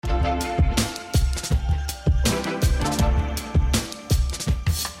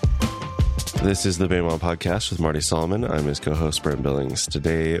This is the Baymont Podcast with Marty Solomon. I'm his co-host, Brent Billings.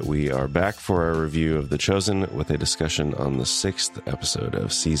 Today, we are back for our review of The Chosen with a discussion on the 6th episode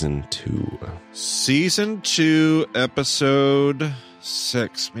of Season 2. Season 2, Episode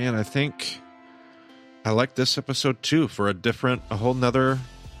 6. Man, I think I like this episode, too, for a whole nother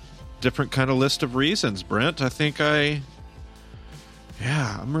different kind of list of reasons, Brent. I think I'm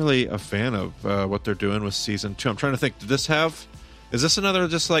really a fan of what they're doing with Season 2. I'm trying to think, is this another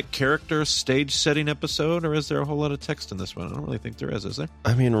just like character stage setting episode, or is there a whole lot of text in this one? I don't really think there is there?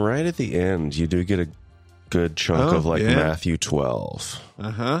 I mean, right at the end, you do get a good chunk of Matthew 12.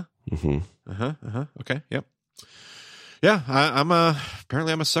 Uh-huh. Okay, yep. Yeah, I'm a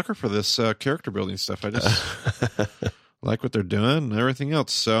sucker for this character building stuff. I just like what they're doing and everything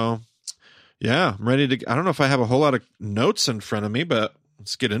else. So, yeah, I'm ready to. I don't know if I have a whole lot of notes in front of me, but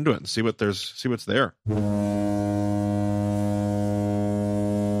let's get into it and see what's there.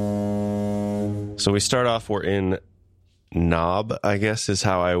 So we start off, we're in Nob, I guess, is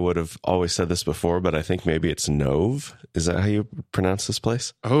how I would have always said this before, but I think maybe it's Nov. Is that how you pronounce this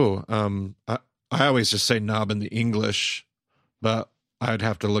place? Oh, I always just say Nob in the English, but I'd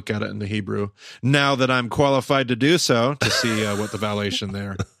have to look at it in the Hebrew now that I'm qualified to do so to see what the valuation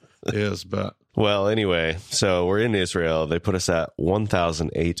there is. But well, anyway, so we're in Israel. They put us at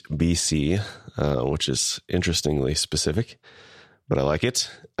 1008 BC, which is interestingly specific, but I like it.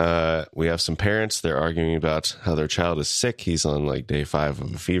 We have some parents. They're arguing about how their child is sick. He's on like day 5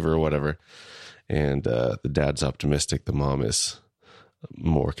 of a fever or whatever. And the dad's optimistic. The mom is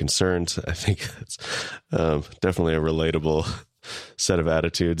more concerned. I think it's definitely a relatable set of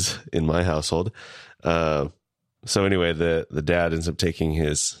attitudes in my household. So anyway, the dad ends up taking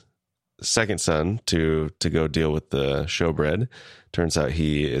his second son to go deal with the showbread. Turns out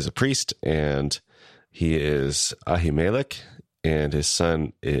he is a priest, and he is Ahimelech, and his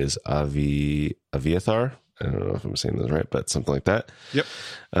son is Aviathar. I don't know if I'm saying this right, but something like that. Yep.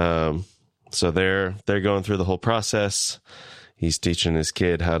 So they're going through the whole process. He's teaching his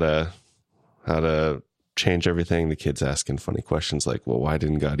kid how to change everything. The kid's asking funny questions like, well, why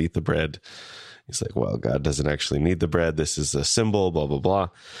didn't God eat the bread? He's like, well, God doesn't actually need the bread. This is a symbol, blah, blah, blah.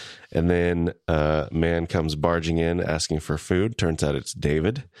 And then a man comes barging in asking for food. Turns out it's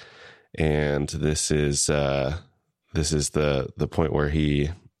David. And this is the point where he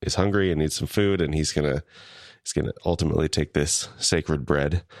is hungry and needs some food, and he's gonna ultimately take this sacred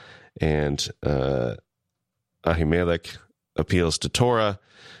bread. And Ahimelech appeals to Torah,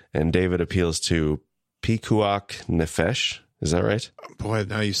 and David appeals to Pikuach Nefesh. Is that right? Boy,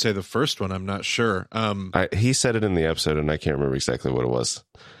 now you say the first one, I'm not sure. He said it in the episode, and I can't remember exactly what it was.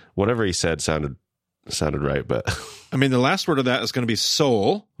 Whatever he said sounded right, but I mean, the last word of that is going to be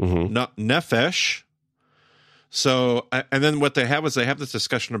soul, not nefesh. So, and then what they have is they have this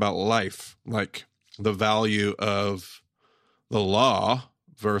discussion about life, like the value of the law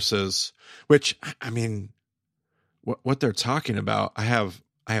versus, which, I mean, what they're talking about, I have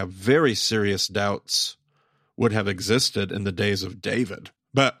very serious doubts would have existed in the days of David,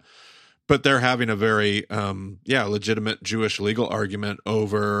 but they're having a very, legitimate Jewish legal argument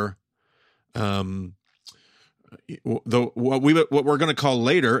over, what we're going to call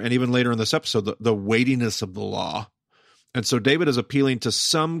later, and even later in this episode, the weightiness of the law. And so David is appealing to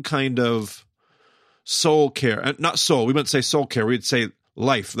some kind of soul care, not soul. We wouldn't say soul care. We'd say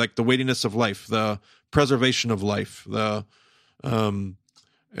life, like the weightiness of life, the preservation of life,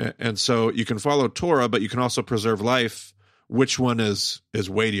 and so you can follow Torah, but you can also preserve life. Which one is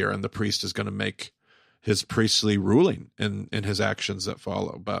weightier? And the priest is going to make his priestly ruling in his actions that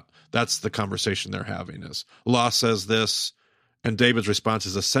follow. But that's the conversation they're having, is law says this, and David's response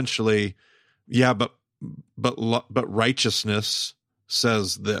is essentially, yeah, but righteousness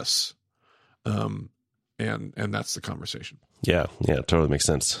says this. And that's the conversation. Yeah, it totally makes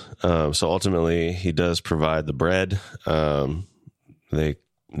sense. So ultimately he does provide the bread. They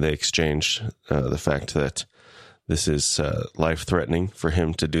exchange the fact that this is life-threatening for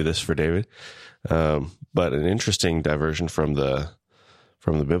him to do this for David. But an interesting diversion from the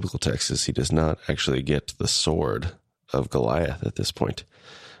biblical text is he does not actually get the sword of Goliath at this point,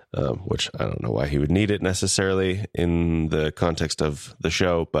 which I don't know why he would need it necessarily in the context of the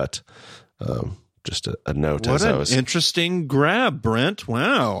show, but just a note. What an interesting grab, Brent.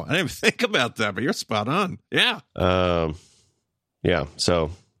 Wow. I didn't even think about that, but you're spot on. Yeah. Yeah.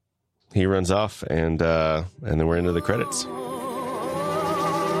 So he runs off, and then we're into the credits.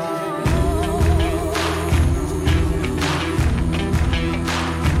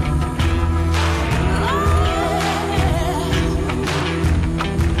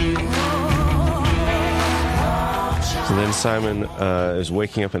 So then then Simon is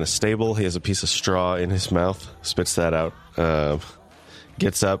waking up in a stable. He has a piece of straw in his mouth, spits that out,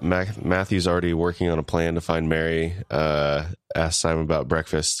 gets up. Matthew's already working on a plan to find Mary, asks Simon about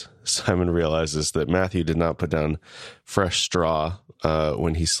breakfast. Simon realizes that Matthew did not put down fresh straw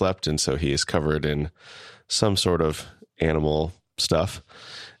when he slept, and so he is covered in some sort of animal stuff.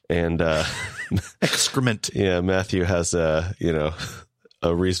 And excrement. Yeah, Matthew has a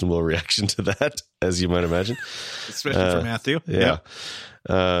reasonable reaction to that, as you might imagine. Especially for Matthew. Yeah.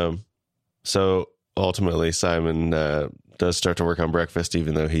 So ultimately Simon does start to work on breakfast,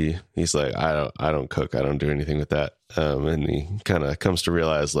 even though he's like, I don't cook. I don't do anything with that. And he kind of comes to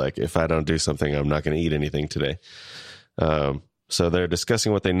realize, like, if I don't do something, I'm not going to eat anything today. So they're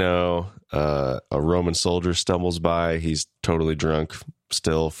discussing what they know. A Roman soldier stumbles by. He's totally drunk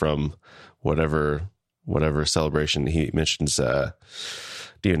still from whatever celebration. He mentions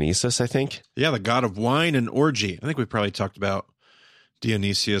Dionysus, I think. Yeah, the god of wine and orgy. I think we probably talked about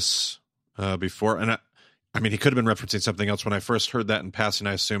Dionysius before. And I mean, he could have been referencing something else. When I first heard that in passing,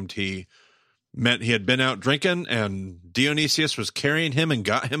 I assumed he meant he had been out drinking and Dionysius was carrying him and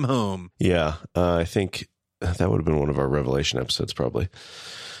got him home. Yeah, I think that would have been one of our Revelation episodes, probably.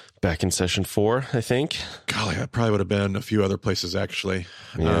 Back in session 4, I think. Golly, that probably would have been a few other places, actually.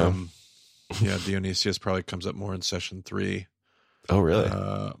 Yeah. Dionysius probably comes up more in session 3. Oh, really?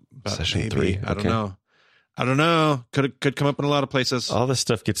 Session 3? I don't know. Could come up in a lot of places. All this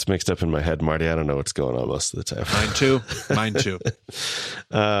stuff gets mixed up in my head, Marty. I don't know what's going on most of the time. Mine too.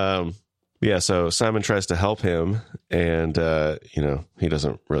 Yeah, so Simon tries to help him, and, he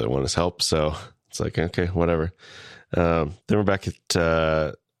doesn't really want his help, so it's like, okay, whatever. Then we're back at,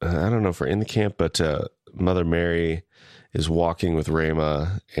 I don't know if we're in the camp, but Mother Mary is walking with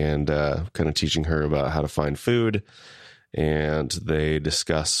Rhema and kind of teaching her about how to find food. And they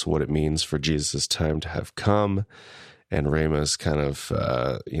discuss what it means for Jesus' time to have come. And Rhema's kind of,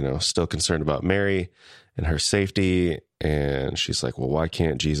 still concerned about Mary and her safety. And she's like, well, why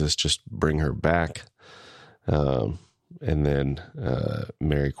can't Jesus just bring her back? And then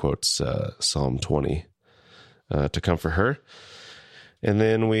Mary quotes Psalm 20 to comfort her. And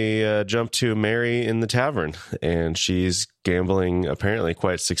then we jump to Mary in the tavern, and she's gambling apparently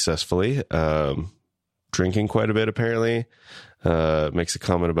quite successfully, drinking quite a bit apparently. Makes a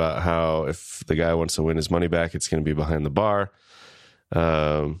comment about how if the guy wants to win his money back, it's going to be behind the bar.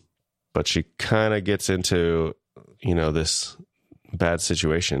 But she kind of gets into, this bad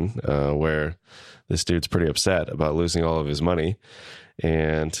situation where this dude's pretty upset about losing all of his money.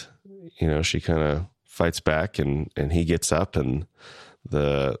 And, she kind of fights back, and he gets up, and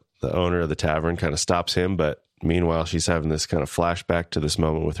the owner of the tavern kind of stops him. But meanwhile, she's having this kind of flashback to this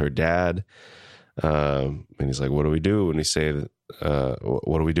moment with her dad. And he's like, what do we do when we say,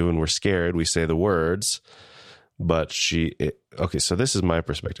 what do we do when we're scared? We say the words. But okay, so this is my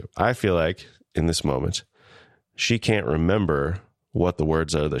perspective. I feel like in this moment, she can't remember what the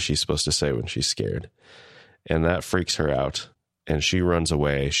words are that she's supposed to say when she's scared. And that freaks her out. And she runs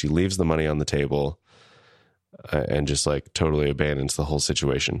away. She leaves the money on the table and just like totally abandons the whole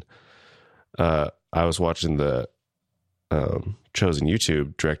situation. I was watching the Chosen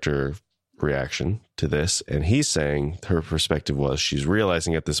YouTube director reaction to this, and he's saying her perspective was she's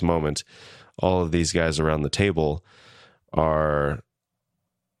realizing at this moment all of these guys around the table are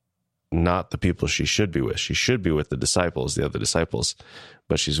not the people she should be with. She should be with the disciples, the other disciples,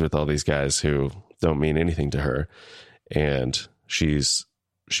 but she's with all these guys who don't mean anything to her, and she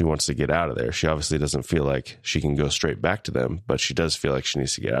wants to get out of there. She obviously doesn't feel like she can go straight back to them, but she does feel like she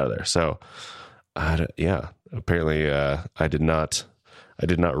needs to get out of there. So, apparently I did not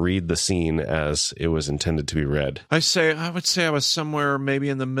read the scene as it was intended to be read. I would say I was somewhere maybe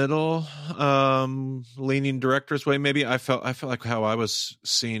in the middle, leaning director's way. Maybe I felt like how I was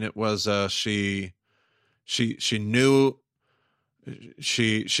seeing it was she knew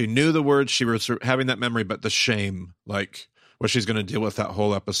the words, she was having that memory, but the shame, like what she's going to deal with that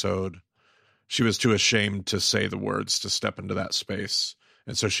whole episode, she was too ashamed to say the words, to step into that space,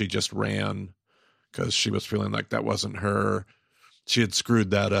 and so she just ran because she was feeling like that wasn't her. She had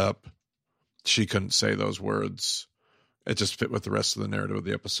screwed that up. She couldn't say those words. It just fit with the rest of the narrative of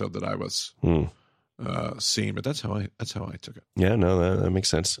the episode that I was seeing. But that's how I took it. Yeah, no, that makes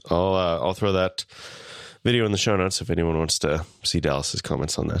sense. I'll throw that video in the show notes if anyone wants to see Dallas's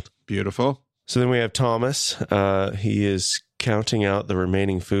comments on that. Beautiful. So then we have Thomas. He is counting out the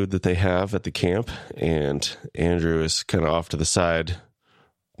remaining food that they have at the camp, and Andrew is kind of off to the side.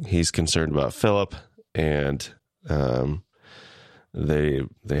 He's concerned about Philip, and they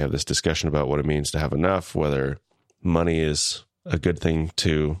have this discussion about what it means to have enough, whether money is a good thing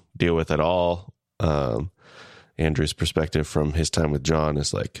to deal with at all. Andrew's perspective from his time with John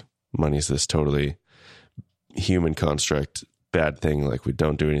is like, money's this totally human construct, bad thing. Like, we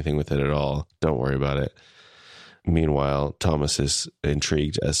don't do anything with it at all. Don't worry about it. Meanwhile, Thomas is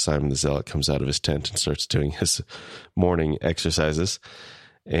intrigued as Simon the Zealot comes out of his tent and starts doing his morning exercises.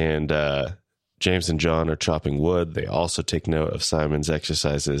 And James and John are chopping wood. They also take note of Simon's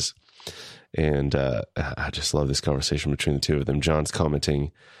exercises. And I just love this conversation between the two of them. John's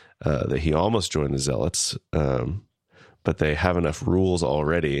commenting that he almost joined the Zealots, but they have enough rules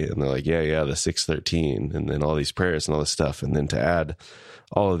already. And they're like, yeah, the 613, and then all these prayers and all this stuff. And then to add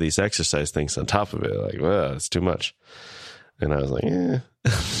all of these exercise things on top of it, like, well, it's too much. And I was like,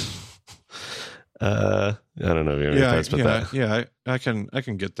 I don't know if you have any thoughts about that. Yeah, I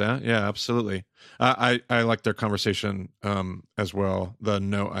can get that. Yeah, absolutely. I like their conversation as well. The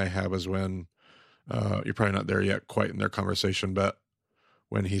note I have is when you're probably not there yet quite in their conversation, but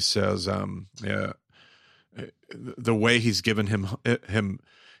when he says, the way he's given him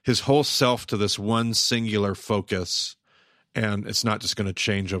his whole self to this one singular focus, and it's not just going to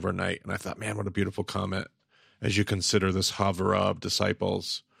change overnight. And I thought, man, what a beautiful comment as you consider this havara of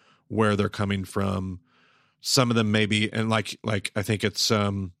disciples, where they're coming from. Some of them maybe, and like I think it's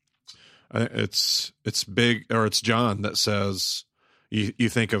big, or it's John that says, you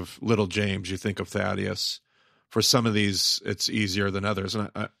think of little James, you think of Thaddeus. For some of these, it's easier than others, and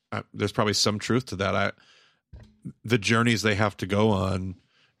I there's probably some truth to that. The journeys they have to go on,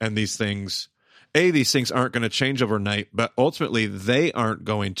 and these things aren't going to change overnight, but ultimately they aren't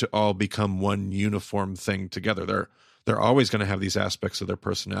going to all become one uniform thing together. They're always going to have these aspects of their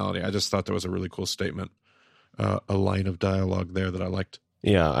personality. I just thought that was a really cool statement, a line of dialogue there that I liked.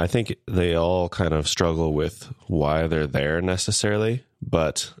 Yeah, I think they all kind of struggle with why they're there necessarily.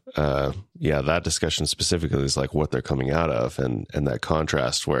 But that discussion specifically is like what they're coming out of, and that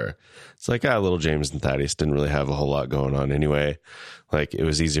contrast where it's like, little James and Thaddeus didn't really have a whole lot going on anyway. Like, it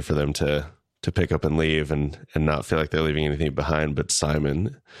was easy for them to pick up and leave and not feel like they're leaving anything behind. But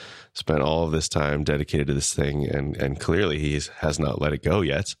Simon spent all of this time dedicated to this thing, and clearly he has not let it go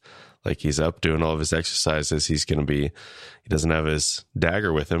yet. Like, he's up doing all of his exercises. He doesn't have his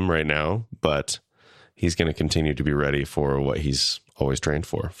dagger with him right now, but he's going to continue to be ready for what he's always trained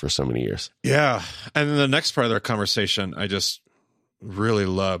for so many years. Yeah. And then the next part of their conversation, I just really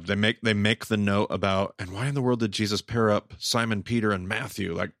loved. They make the note about, and why in the world did Jesus pair up Simon, Peter, and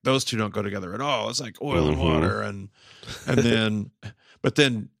Matthew? Like, those two don't go together at all. It's like oil and water. And then, but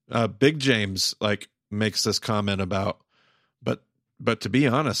then Big James like makes this comment about, but to be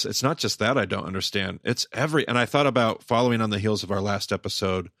honest, it's not just that I don't understand. It's and I thought about following on the heels of our last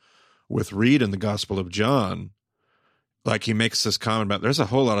episode with Reed in the Gospel of John. Like, he makes this comment about, there's a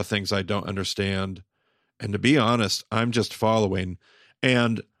whole lot of things I don't understand. And to be honest, I'm just following.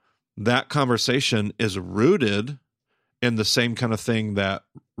 And that conversation is rooted in the same kind of thing that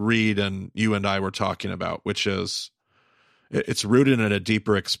Reed and you and I were talking about, which is it's rooted in a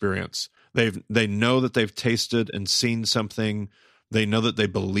deeper experience. They know that they've tasted and seen something. They know that they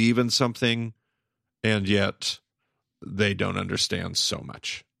believe in something, and yet they don't understand so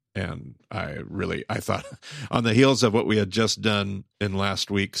much. And I thought, on the heels of what we had just done in last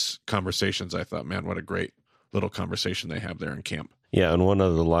week's conversations, I thought, man, what a great little conversation they have there in camp. Yeah, and one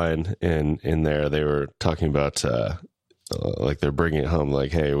other line in there, they were talking about like they're bringing it home,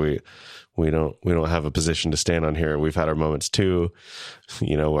 like, hey, we don't have a position to stand on here. We've had our moments too.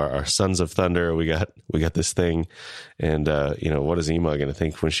 Our sons of thunder. We got this thing, and what is Ema going to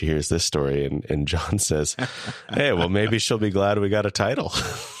think when she hears this story? And John says, hey, well, maybe she'll be glad we got a title.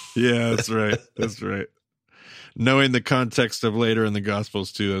 Yeah, that's right. That's right. Knowing the context of later in the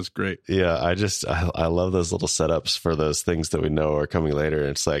Gospels too, that's great. Yeah, I love those little setups for those things that we know are coming later.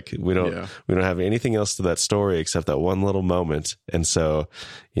 It's like we don't have anything else to that story except that one little moment, and so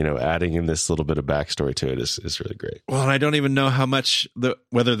adding in this little bit of backstory to it is really great. Well, and I don't even know how much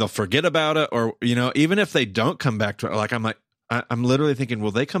whether they'll forget about it, or even if they don't come back to it. Like, I'm literally thinking,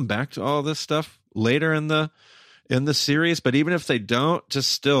 will they come back to all this stuff later in the series? But even if they don't,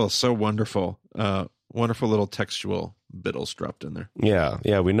 just still so wonderful. Wonderful little textual biddles dropped in there.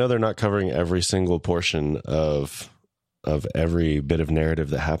 Yeah. We know they're not covering every single portion of every bit of narrative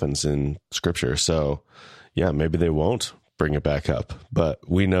that happens in Scripture. So, yeah, maybe they won't bring it back up, but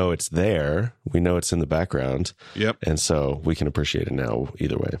we know it's there. We know it's in the background. Yep. And so we can appreciate it now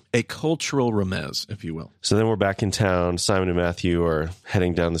either way. A cultural remez, if you will. So then we're back in town. Simon and Matthew are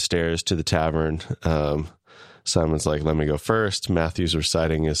heading down the stairs to the tavern. Simon's like, let me go first. Matthew's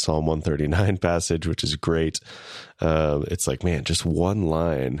reciting his Psalm 139 passage, which is great. It's like, man, just one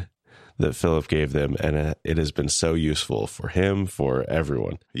line that Philip gave them, and it has been so useful for him, for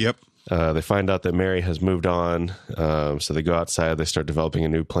everyone. Yep. They find out that Mary has moved on, so they go outside, they start developing a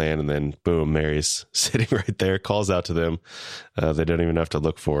new plan, and then boom, Mary's sitting right there, calls out to them. They don't even have to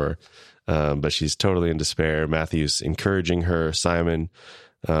look for her, but she's totally in despair. Matthew's encouraging her. Simon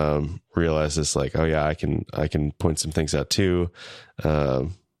realizes like, oh yeah, I can point some things out too.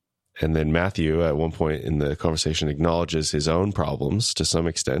 And then Matthew at one point in the conversation acknowledges his own problems to some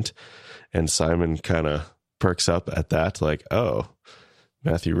extent, and Simon kind of perks up at that, like, oh,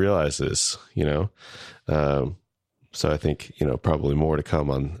 Matthew realizes, so I think, probably more to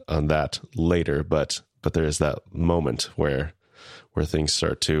come on that later, but there is that moment where things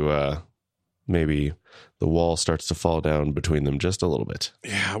start to, maybe the wall starts to fall down between them just a little bit.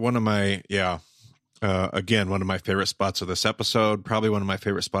 Yeah. Again, one of my favorite spots of this episode, probably one of my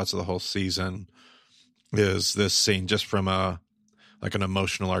favorite spots of the whole season, is this scene just from an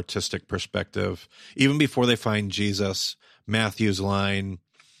emotional, artistic perspective. Even before they find Jesus, Matthew's line,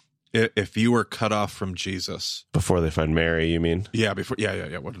 if you were cut off from Jesus. Before they find Mary, you mean? Yeah,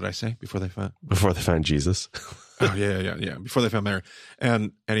 yeah. What did I say? Before they find Jesus. Oh, yeah. Before they found Mary.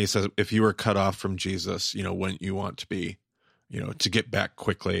 And he says, if you were cut off from Jesus, wouldn't you want to be, to get back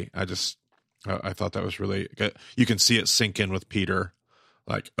quickly? I thought that was really good. You can see it sink in with Peter.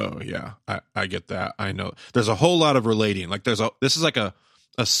 Like, oh yeah, I get that. I know there's a whole lot of relating. Like this is like a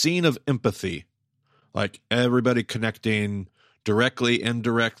scene of empathy, like everybody connecting directly,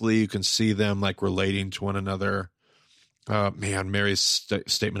 indirectly. You can see them like relating to one another. Mary's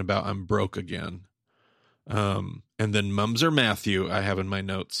statement about I'm broke again. And then Mumser Matthew, I have in my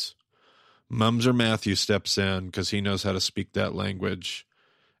notes. Mumser Matthew steps in because he knows how to speak that language.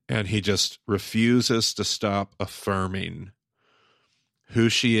 And he just refuses to stop affirming who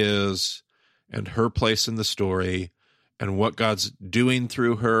she is and her place in the story and what God's doing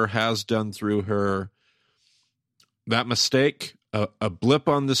through her, has done through her. That mistake, a blip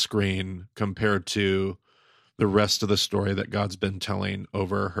on the screen compared to the rest of the story that God's been telling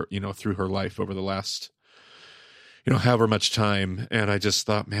over her, through her life over the last, however much time. And I just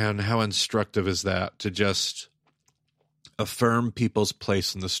thought, man, how instructive is that to just affirm people's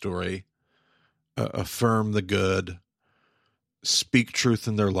place in the story, affirm the good, speak truth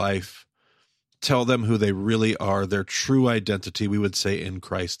in their life, tell them who they really are, their true identity, we would say in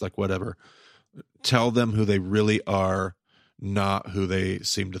Christ, like whatever. Tell them who they really are, not who they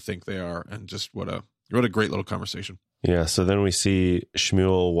seem to think they are. And just what a great little conversation. Yeah, so then we see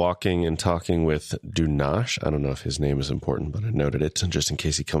Shmuel walking and talking with Dunash. I don't know if his name is important, but I noted it just in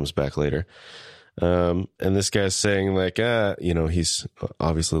case he comes back later. And this guy's saying like, he's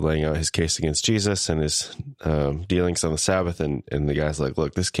obviously laying out his case against Jesus and his dealings on the Sabbath. And the guy's like,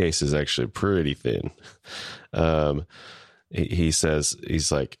 look, this case is actually pretty thin. He says,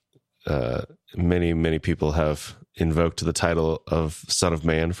 he's like, many, many people have invoked the title of Son of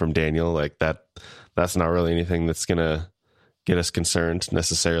Man from Daniel. Like that's not really anything that's going to get us concerned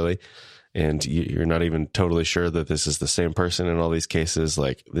necessarily. And you're not even totally sure that this is the same person in all these cases.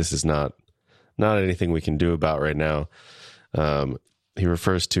 Like this is not anything we can do about right now. He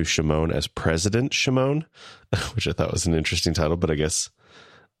refers to Shimon as President Shimon, which I thought was an interesting title, but I guess,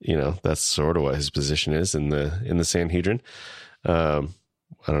 that's sort of what his position is in the Sanhedrin.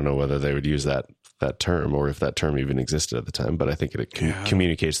 I don't know whether they would use that term or if that term even existed at the time, but I think it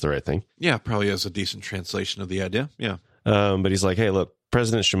communicates the right thing. Yeah, probably as a decent translation of the idea. Yeah. But he's like, hey, look,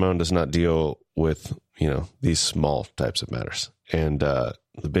 President Shimon does not deal with, these small types of matters. And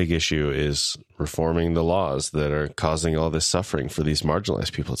the big issue is reforming the laws that are causing all this suffering for these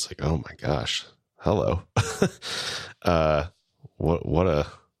marginalized people. It's like, oh my gosh, hello. What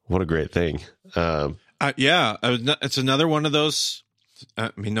a great thing. It's another one of those.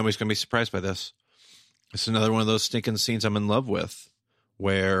 Nobody's going to be surprised by this. It's another one of those stinking scenes I'm in love with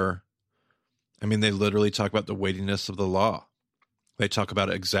where, they literally talk about the weightiness of the law. They talk about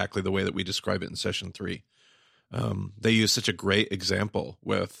it exactly the way that we describe it in session 3. They use such a great example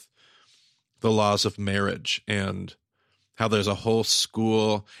with the laws of marriage and how there's a whole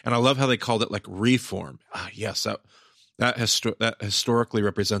school. And I love how they called it like reform. Yes, that historically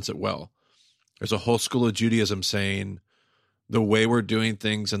represents it well. There's a whole school of Judaism saying the way we're doing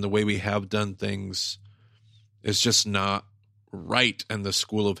things and the way we have done things is just not right. And the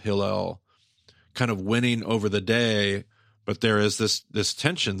school of Hillel kind of winning over the day. But there is this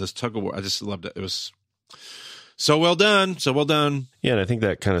tension, this tug of war. I just loved it. It was So well done. So well done. Yeah, and I think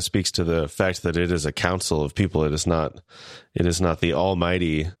that kind of speaks to the fact that it is a council of people. It is not the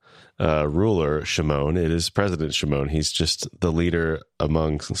almighty ruler Shimon. It is President Shimon. He's just the leader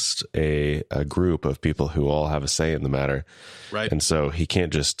amongst a group of people who all have a say in the matter. Right. And so he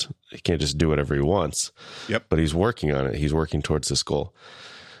can't just do whatever he wants. Yep. But he's working on it. He's working towards this goal.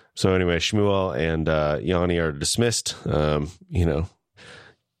 So anyway, Shmuel and Yanni are dismissed,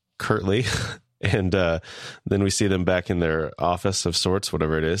 curtly. And then we see them back in their office of sorts,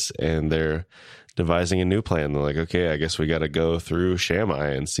 whatever it is, and they're devising a new plan. They're like, okay, I guess we got to go through Shammai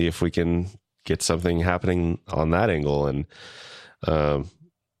and see if we can get something happening on that angle. And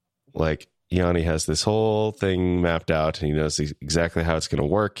Yanni has this whole thing mapped out, and he knows exactly how it's going to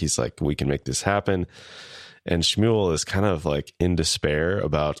work. He's like, we can make this happen. And Shmuel is kind of like in despair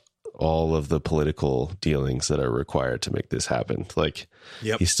about all of the political dealings that are required to make this happen. Like,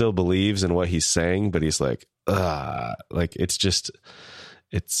 he still believes in what he's saying, but he's like, it's just,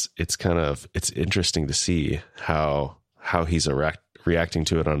 it's interesting to see how he's reacting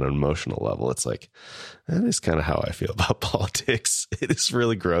to it on an emotional level. It's like, that is kind of how I feel about politics. It is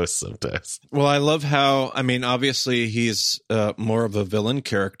really gross sometimes. Well, I love how, obviously he's more of a villain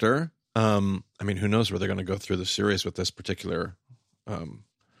character. Who knows where they're going to go through the series with this particular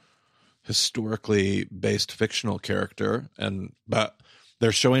historically based fictional character, but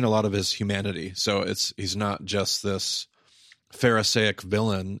they're showing a lot of his humanity. So he's not just this Pharisaic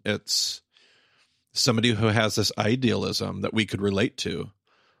villain. It's somebody who has this idealism that we could relate to.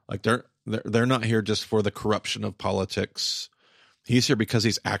 Like they're not here just for the corruption of politics. He's here because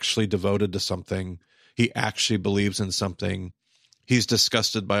he's actually devoted to something. He actually believes in something. He's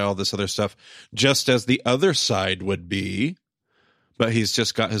disgusted by all this other stuff, just as the other side would be. But he's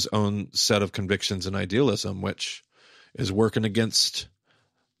just got his own set of convictions and idealism, which is working against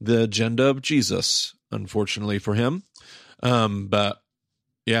the agenda of Jesus, unfortunately for him. But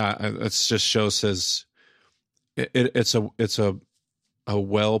yeah, it just shows it's a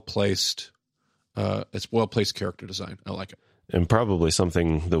well-placed, it's well-placed character design. I like it. And probably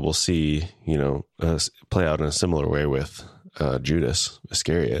something that we'll see, play out in a similar way with Judas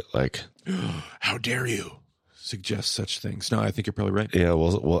Iscariot. Like, how dare you suggest such things? No, I think you're probably right. Yeah,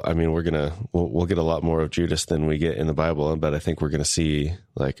 we'll get a lot more of Judas than we get in the Bible, but I think we're gonna see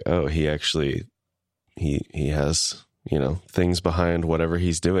like, oh, he actually he has things behind whatever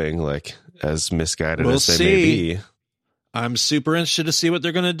he's doing, like as misguided as they may be. I'm super interested to see what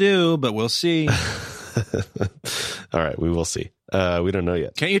they're gonna do, but we'll see. All right, we will see. We don't know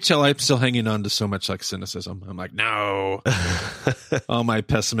yet. Can't you tell I'm still hanging on to so much like cynicism? I'm like, no. All my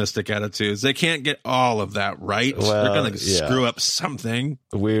pessimistic attitudes. They can't get all of that right. Well, they're going to screw up something.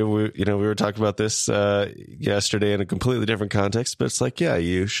 We were talking about this yesterday in a completely different context, but it's like, yeah,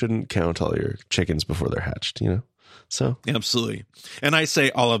 you shouldn't count all your chickens before they're hatched, So absolutely. And I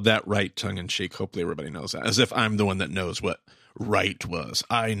say all of that right tongue in cheek. Hopefully everybody knows that, as if I'm the one that knows what right was.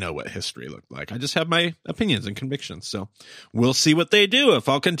 I know what history looked like. I just have my opinions and convictions. So we'll see what they do. If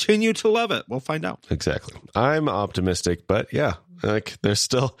I'll continue to love it, we'll find out. Exactly. I'm optimistic, but yeah, like there's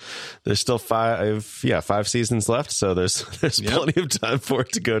still 5 seasons left. So there's plenty of time for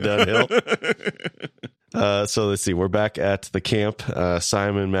it to go downhill. So let's see. We're back at the camp.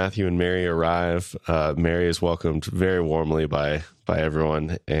 Simon, Matthew, and Mary arrive. Mary is welcomed very warmly by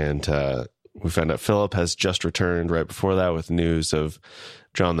everyone. And, we found out Philip has just returned right before that with news of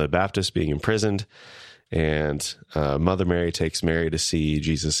John the Baptist being imprisoned. And Mother Mary takes Mary to see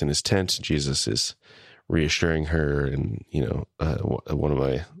Jesus in his tent. Jesus is reassuring her. And, one of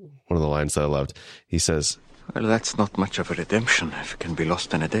the lines that I loved, he says, "Well, that's not much of a redemption if it can be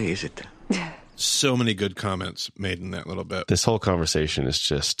lost in a day, is it?" So many good comments made in that little bit. This whole conversation is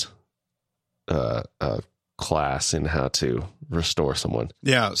just a class in how to restore someone.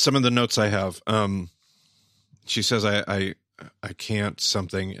 Yeah, some of the notes I have. She says, I can't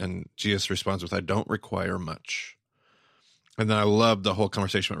something, and Jesus responds with, "I don't require much." And then I love the whole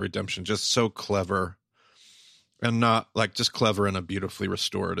conversation about redemption, just so clever, and not like just clever in a beautifully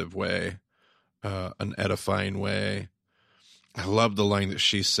restorative way, an edifying way. I love the line that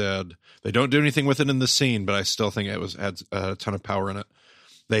she said. They don't do anything with it in the scene, but I still think it had a ton of power in it.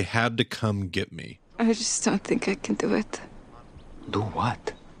 They had to come get me. I just don't think I can do it. Do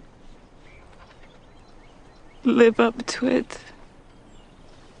what? Live up to it.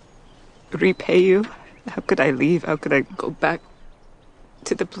 Repay you. How could I leave? How could I go back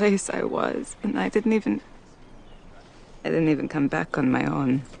to the place I was? And I didn't even come back on my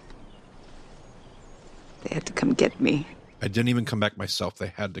own. They had to come get me. I didn't even come back myself.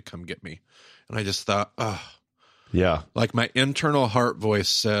 They had to come get me. And I just thought, Yeah. Like my internal heart voice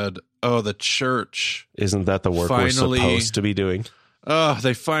said, oh, the church. Isn't that the work we're supposed to be doing? Oh,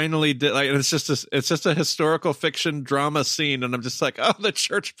 they finally did. Like, it's just a historical fiction drama scene. And I'm just like, oh, the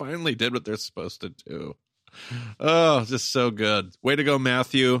church finally did what they're supposed to do. Oh, just so good. Way to go,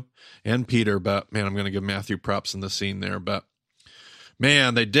 Matthew and Peter. But man, I'm going to give Matthew props in the scene there. But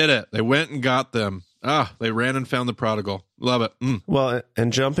man, they did it. They went and got them. They ran and found the prodigal. Love it. Well,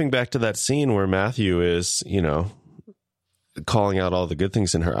 and jumping back to that scene where Matthew is, calling out all the good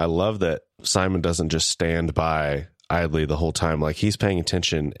things in her. I love that Simon doesn't just stand by idly the whole time. Like, he's paying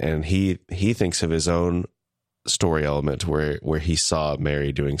attention, and he thinks of his own story element where he saw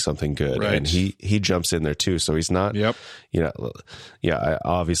Mary doing something good, right. And he jumps in there too. So he's not,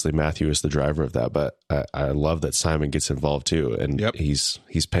 obviously Matthew is the driver of that, but I love that Simon gets involved too, and he's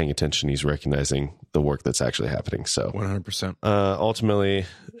paying attention. He's recognizing the work that's actually happening. So 100%. Ultimately,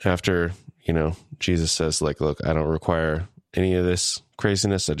 after Jesus says, like, look, I don't require any of this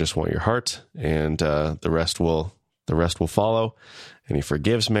craziness. I just want your heart, and the rest will follow. And he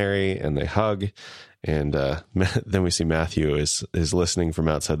forgives Mary, and they hug. And then we see Matthew is listening from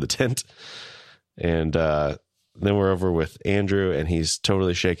outside the tent. And then we're over with Andrew, and he's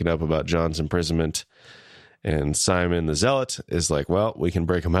totally shaken up about John's imprisonment. And Simon the Zealot is like, well, we can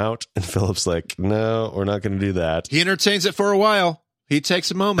break him out. And Philip's like, no, we're not going to do that. He entertains it for a while. He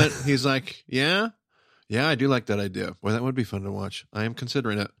takes a moment. He's like, yeah, I do like that idea. Well, that would be fun to watch. I am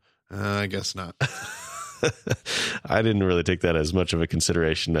considering it. I guess not. I didn't really take that as much of a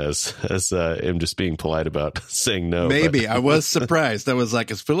consideration as him just being polite about saying no. Maybe. I was surprised. I was like,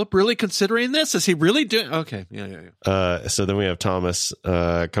 is Philip really considering this? Is he really doing? Okay. Yeah. So then we have Thomas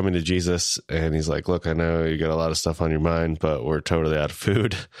coming to Jesus, and he's like, look, I know you got a lot of stuff on your mind, but we're totally out of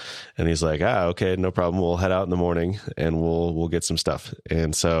food. And he's like, okay, no problem. We'll head out in the morning and we'll get some stuff.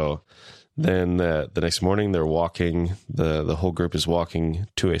 And so then the next morning they're walking, the whole group is walking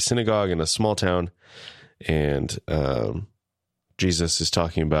to a synagogue in a small town. And Jesus is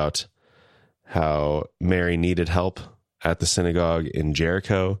talking about how Mary needed help at the synagogue in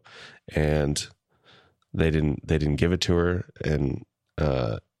Jericho, and they didn't give it to her. And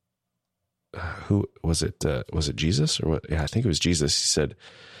who was it? Was it Jesus or what? Yeah, I think it was Jesus. He said,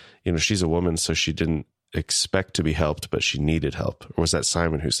 she's a woman, so she didn't expect to be helped, but she needed help. Or was that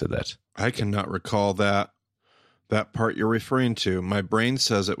Simon who said that? I cannot recall that part you're referring to. My brain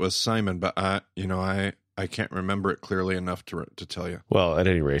says it was Simon, but I can't remember it clearly enough to tell you. Well, at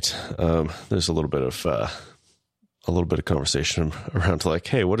any rate, there's a little bit of conversation around like,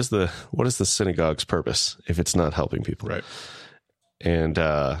 hey, what is the synagogue's purpose if it's not helping people? Right. And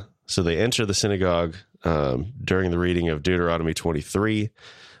so they enter the synagogue during the reading of Deuteronomy 23.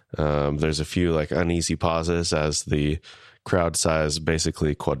 There's a few like uneasy pauses as the crowd size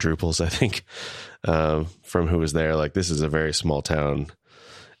basically quadruples, I think, from who was there. Like, this is a very small town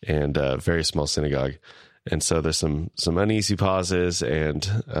and a very small synagogue. And so there's some uneasy pauses, and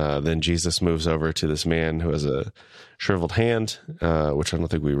then Jesus moves over to this man who has a shriveled hand, which I don't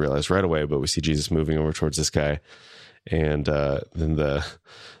think we realized right away, but we see Jesus moving over towards this guy. And then the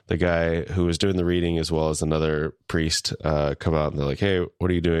guy who was doing the reading, as well as another priest, come out, and they're like, hey, what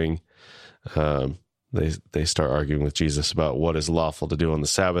are you doing? They start arguing with Jesus about what is lawful to do on the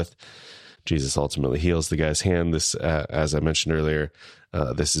Sabbath. Jesus ultimately heals the guy's hand. This, as I mentioned earlier,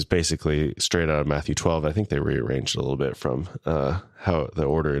 this is basically straight out of Matthew 12. I think they rearranged a little bit from how the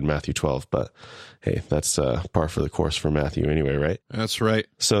order in Matthew 12, but hey, that's par for the course for Matthew anyway, right? That's right.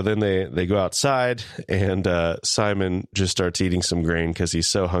 So then they go outside, and Simon just starts eating some grain because he's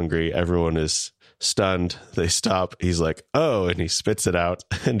so hungry. Everyone is stunned. They stop. He's like, oh, and he spits it out.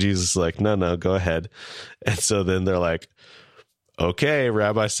 And Jesus is like, no, go ahead. And so then they're like, okay,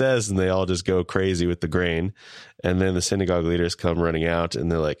 Rabbi says, and they all just go crazy with the grain. And then the synagogue leaders come running out,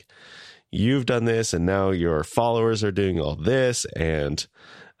 and they're like, you've done this, and now your followers are doing all this. And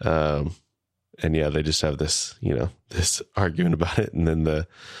yeah, they just have this, this argument about it. And then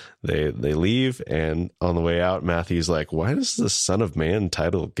they leave, and on the way out, Matthew's like, why does the Son of Man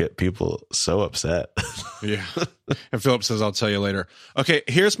title get people so upset? Yeah. And Philip says, I'll tell you later. Okay,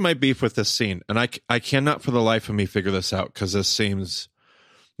 here's my beef with this scene. And I cannot for the life of me figure this out, because this seems,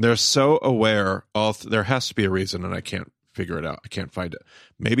 they're so aware. There has to be a reason, and I can't figure it out. I can't find it.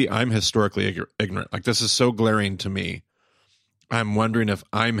 Maybe I'm historically ignorant. Like, this is so glaring to me. I'm wondering if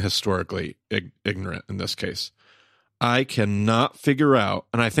I'm historically ignorant in this case. I cannot figure out,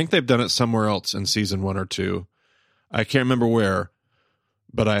 and I think they've done it somewhere else in season 1 or 2. I can't remember where,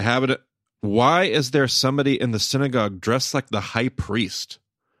 but I have it. Why is there somebody in the synagogue dressed like the high priest?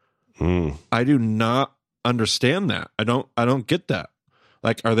 I do not understand that. I don't get that.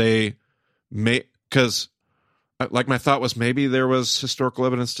 Like, are they because like my thought was maybe there was historical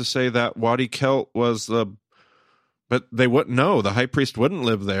evidence to say that Wadi Kelt was but they wouldn't know. The high priest wouldn't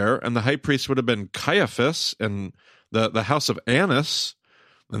live there, and the high priest would have been Caiaphas and the house of Annas,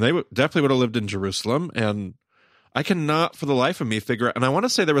 and they definitely would have lived in Jerusalem. And I cannot for the life of me figure out, and I want to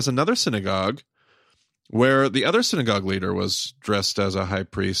say there was another synagogue where the other synagogue leader was dressed as a high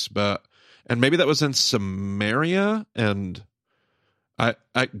priest, and maybe that was in Samaria, and I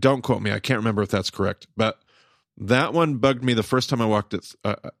don't quote me, I can't remember if that's correct, but that one bugged me the first time I walked it.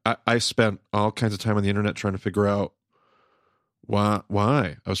 I spent all kinds of time on the internet trying to figure out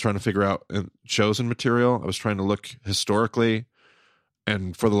why. I was trying to figure out chosen material. I was trying to look historically,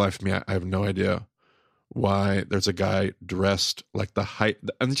 and for the life of me, I have no idea why there's a guy dressed like the high,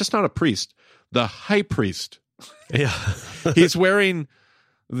 and just not a priest, the high priest. Yeah. He's wearing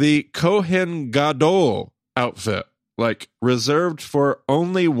the Kohen Gadol outfit, like reserved for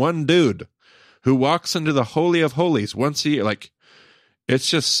only one dude who walks into the Holy of Holies once a year. Like, it's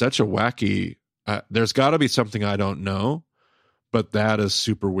just such a wacky, there's got to be something I don't know, but that is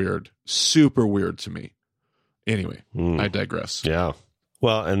super weird to me. Anyway, I digress. Yeah.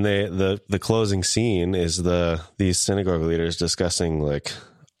 Well, and the closing scene is these synagogue leaders discussing, like,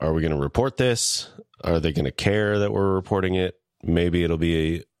 are we going to report this? Are they going to care that we're reporting it? Maybe it'll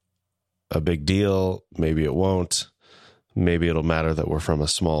be a big deal. Maybe it won't. Maybe it'll matter that we're from a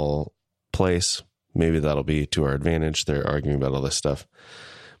small place. Maybe that'll be to our advantage. They're arguing about all this stuff,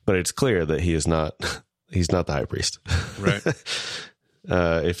 but it's clear that he's not the high priest. Right.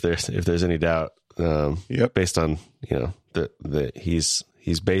 If there's any doubt, based on, that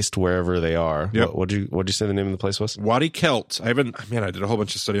he's based wherever they are. Yep. What'd you say the name of the place was? Wadi Kelt. I did a whole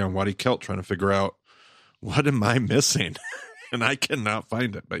bunch of study on Wadi Kelt trying to figure out what am I missing? And I cannot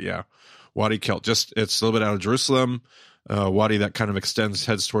find it, but yeah, Wadi Kelt. Just, it's a little bit out of Jerusalem. Wadi that kind of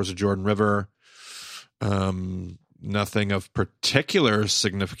heads towards the Jordan River. Nothing of particular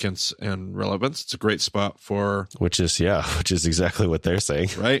significance and relevance. It's a great spot for, which is exactly what they're saying,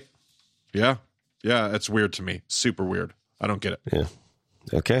 right? Yeah, it's weird to me. Super weird. I don't get it. Yeah.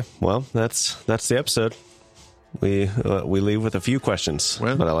 Okay. Well, that's the episode. We leave with a few questions,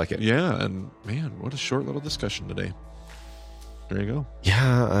 but I like it. Yeah, and man, what a short little discussion today. There you go.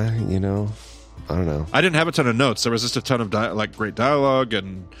 Yeah, I don't know. I didn't have a ton of notes. There was just a ton of great dialogue,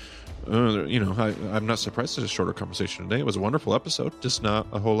 and I'm not surprised it's a shorter conversation today. It was a wonderful episode, just not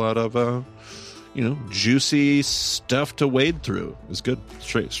a whole lot of juicy stuff to wade through. It was good,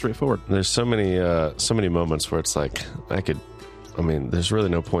 straightforward. There's so many moments where it's like there's really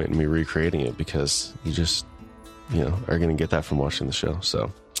no point in me recreating it because you just are going to get that from watching the show.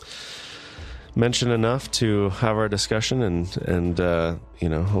 So mention enough to have our discussion, and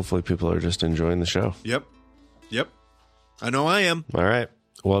hopefully people are just enjoying the show. Yep. I know I am. All right.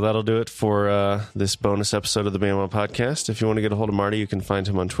 Well, that'll do it for this bonus episode of the BMO Podcast. If you want to get a hold of Marty, you can find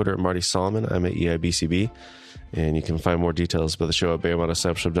him on Twitter at Marty Solomon. I'm at EIBCB. And you can find more details about the show at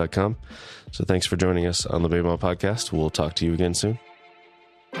BMO.com. So thanks for joining us on the BMO Podcast. We'll talk to you again soon.